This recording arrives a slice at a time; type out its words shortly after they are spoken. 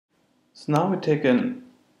So now we take an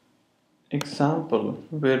example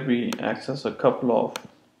where we access a couple of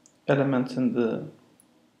elements in the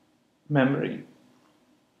memory.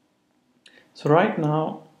 So right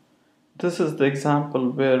now, this is the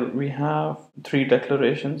example where we have three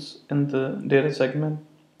declarations in the data segment.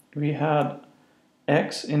 We had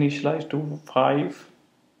x initialized to 5,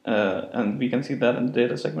 and we can see that in the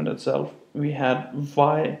data segment itself. We had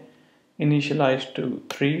y initialized to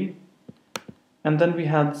 3, and then we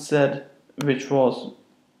had z, which was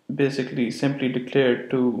basically simply declared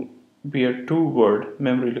to be a 2-word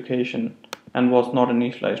memory location and was not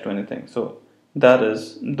initialized to anything. So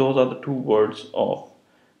those are the 2 words of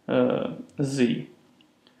z.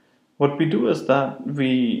 What we do is that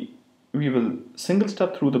we will single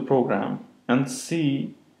step through the program and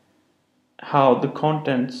see how the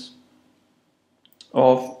contents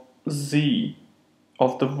of z,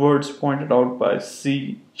 of the words pointed out by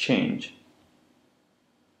z, change.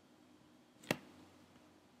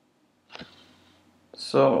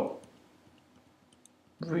 So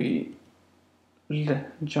we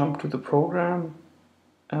jump to the program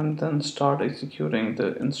and then start executing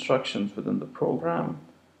the instructions within the program.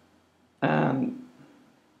 And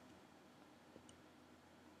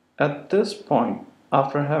at this point,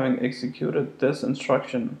 after having executed this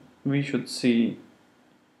instruction, we should see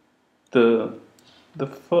the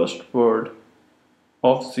first word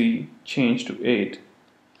of z change to 8.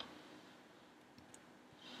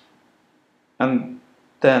 And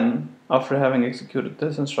then, after having executed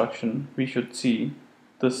this instruction, we should see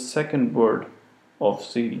the second word of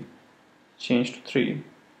z change to 3,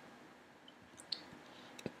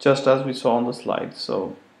 just as we saw on the slide.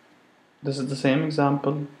 So this is the same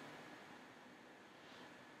example,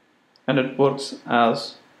 and it works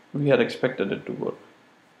as we had expected it to work.